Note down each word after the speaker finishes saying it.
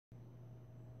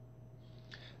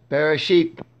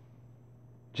Bereshit,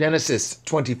 Genesis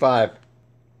 25.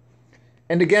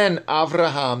 And again,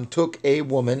 Avraham took a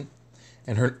woman,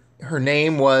 and her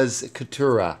name was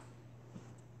Keturah.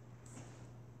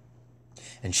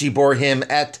 And she bore him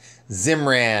Et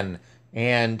Zimran,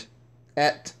 and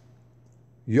Et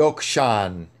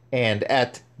Yokshan, and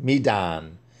Et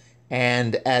Midan,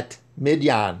 and Et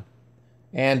Midyan,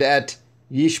 and Et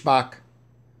Yishbak,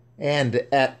 and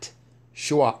Et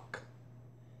Shuach.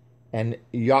 And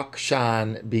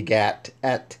Yokshan begat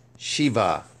Et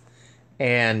Shiva,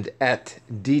 and Et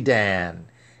Dedan.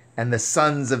 And the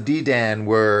sons of Dedan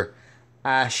were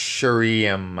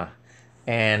Asherim,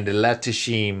 and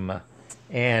Letishim,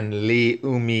 and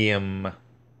Leumim.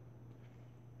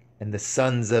 And the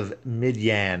sons of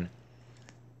Midian,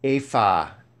 Ephah,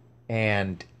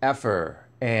 and Epher,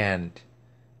 and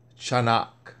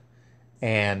Chanach,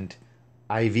 and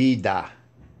Ivida,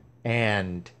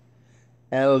 and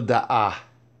Eldaah.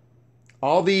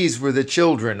 All these were the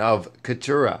children of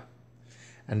Keturah.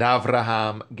 And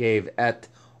Avraham gave Et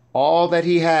all that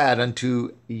he had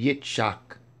unto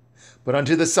Yitzchak. But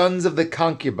unto the sons of the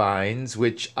concubines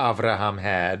which Avraham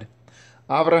had,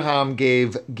 Avraham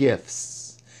gave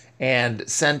gifts, and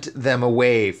sent them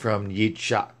away from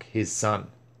Yitzchak his son,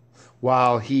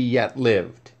 while he yet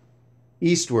lived,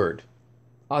 eastward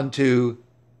unto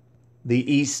the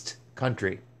east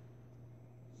country.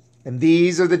 And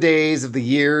these are the days of the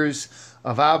years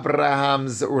of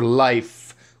Abraham's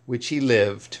life, which he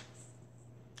lived,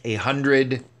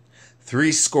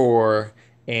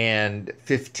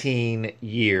 160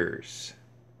 years.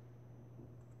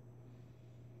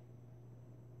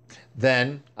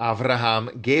 Then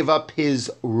Avraham gave up his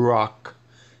rock,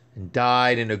 and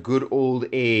died in a good old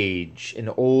age, an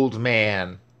old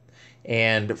man,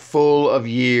 and full of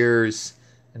years,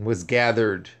 and was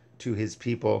gathered to his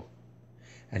people.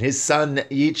 And his son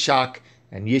Yitzchak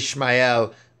and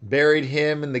Yishmael buried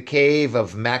him in the cave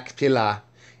of Machpelah,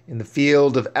 in the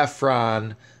field of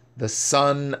Ephron, the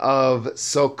son of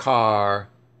Sokar,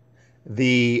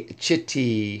 the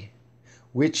Chitti,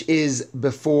 which is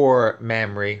before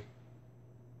Mamre,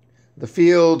 the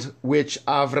field which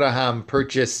Avraham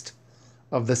purchased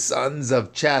of the sons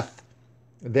of Cheth.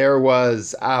 There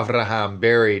was Avraham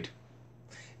buried,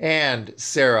 and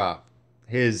Sarah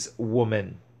his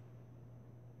woman.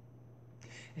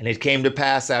 And it came to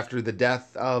pass after the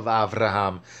death of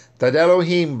Avraham that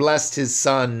Elohim blessed his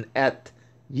son Et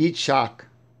Yitzchak.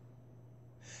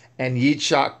 And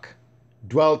Yitzchak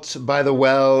dwelt by the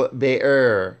well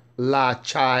Be'er La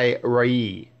Chai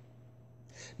Rai.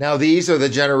 Now these are the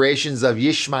generations of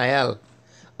Yishmael,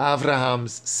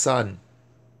 Avraham's son,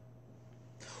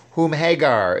 whom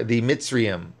Hagar the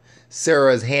Mitzrayim,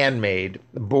 Sarah's handmaid,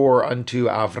 bore unto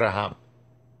Avraham.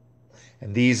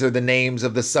 And these are the names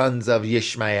of the sons of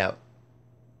Yishmael,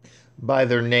 by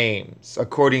their names,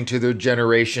 according to their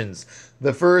generations.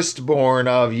 The firstborn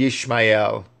of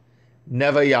Yishmael,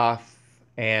 Nevayath,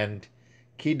 and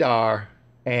Kedar,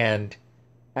 and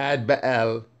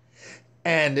Adbael,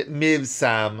 and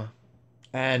Mibsam,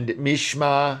 and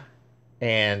Mishma,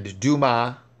 and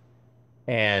Duma,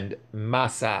 and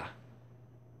Masa.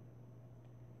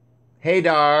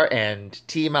 Hadar, and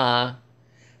Tima,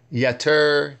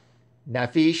 Yater,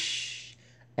 Naphish,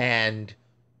 and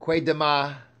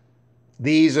Quedamah.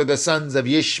 These are the sons of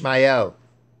Yishmael,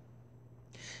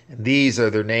 and these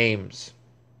are their names,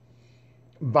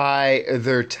 by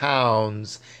their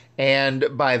towns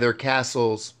and by their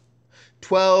castles,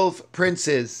 12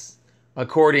 princes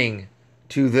according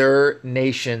to their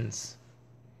nations.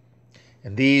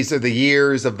 And these are the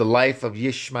years of the life of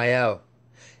Yishmael,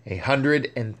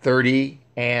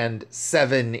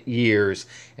 137 years.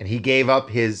 And he gave up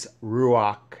his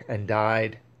ruach and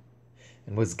died,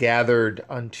 and was gathered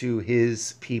unto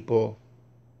his people.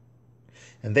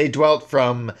 And they dwelt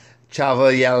from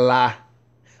Chavayalah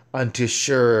unto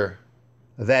Shur,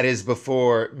 that is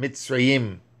before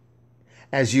Mitzrayim,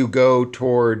 as you go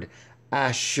toward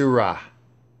Ashurah.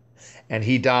 And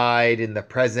he died in the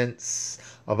presence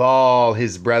of all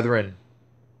his brethren.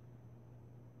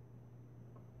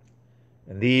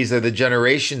 And these are the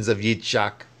generations of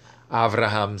Yitzchak,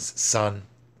 Avraham's son.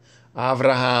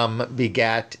 Avraham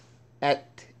begat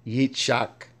Et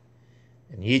Yitzchak.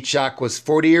 And Yitzchak was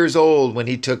 40 years old when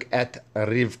he took Et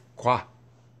Rivkah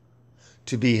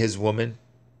to be his woman,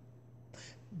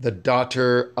 the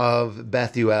daughter of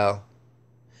Bethuel,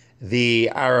 the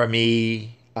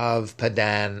Arami of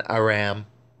Padan Aram,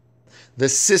 the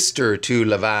sister to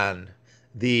Lavan,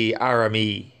 the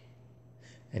Arami.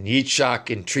 And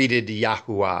Yitzchak entreated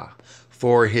Yahuwah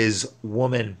for his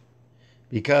woman,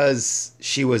 because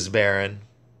she was barren.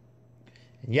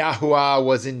 And Yahuwah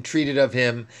was entreated of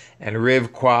him, and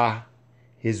Rivkah,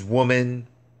 his woman,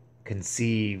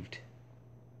 conceived.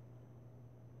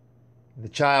 The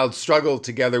child struggled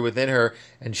together within her,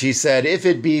 and she said, If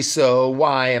it be so,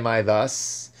 why am I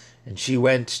thus? And she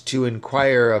went to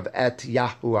inquire of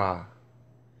Yahuwah.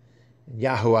 And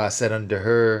Yahuwah said unto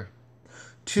her,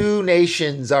 2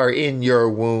 nations are in your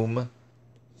womb,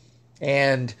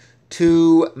 and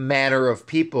 2 manner of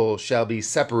people shall be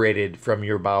separated from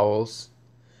your bowels.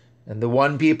 And the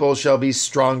one people shall be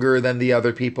stronger than the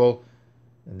other people,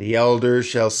 and the elder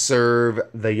shall serve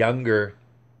the younger.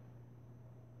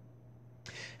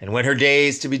 And when her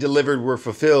days to be delivered were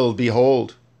fulfilled,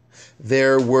 behold,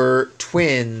 there were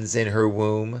twins in her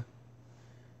womb.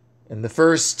 And the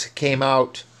first came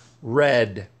out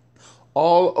red,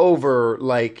 all over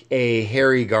like a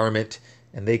hairy garment,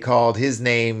 and they called his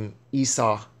name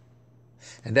Esau.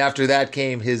 And after that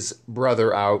came his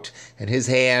brother out, and his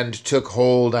hand took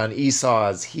hold on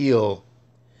Esau's heel,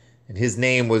 and his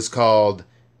name was called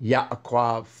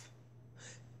Yaakov.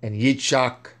 And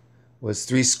Yitzchak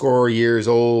was 80 years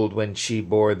old when she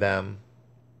bore them.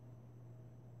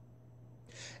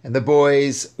 And the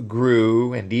boys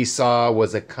grew, and Esau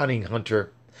was a cunning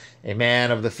hunter, a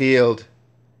man of the field,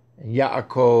 and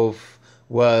Yaakov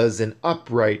was an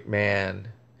upright man,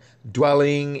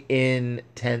 dwelling in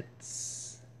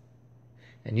tents.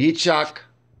 And Yitzchak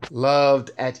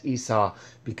loved Esau,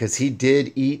 because he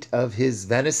did eat of his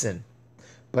venison,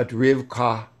 but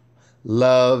Rivkah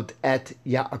loved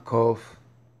Yaakov.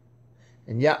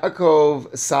 And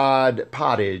Yaakov sod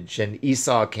pottage, and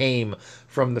Esau came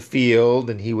from the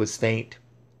field, and he was faint.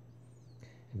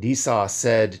 And Esau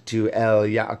said to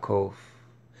Yaakov,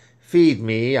 Feed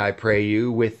me, I pray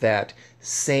you, with that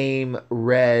same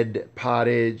red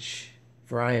pottage,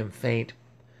 for I am faint.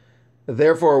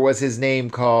 Therefore was his name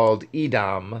called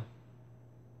Edom.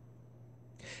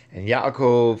 And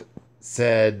Yaakov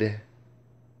said,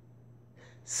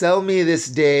 Sell me this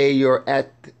day your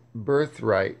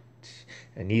birthright.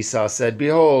 And Esau said,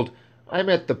 Behold, I am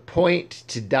at the point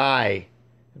to die,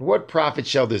 and what profit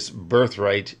shall this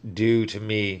birthright do to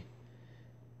me?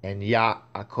 And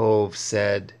Yaakov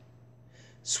said,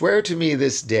 Swear to me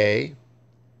this day.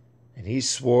 And he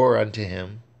swore unto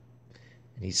him.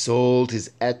 And he sold his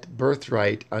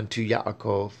birthright unto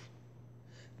Yaakov.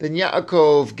 Then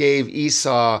Yaakov gave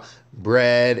Esau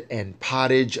bread and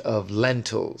pottage of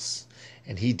lentils,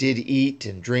 and he did eat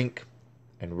and drink,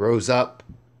 and rose up,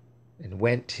 and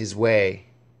went his way.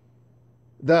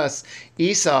 Thus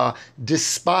Esau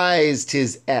despised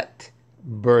his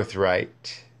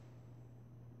birthright.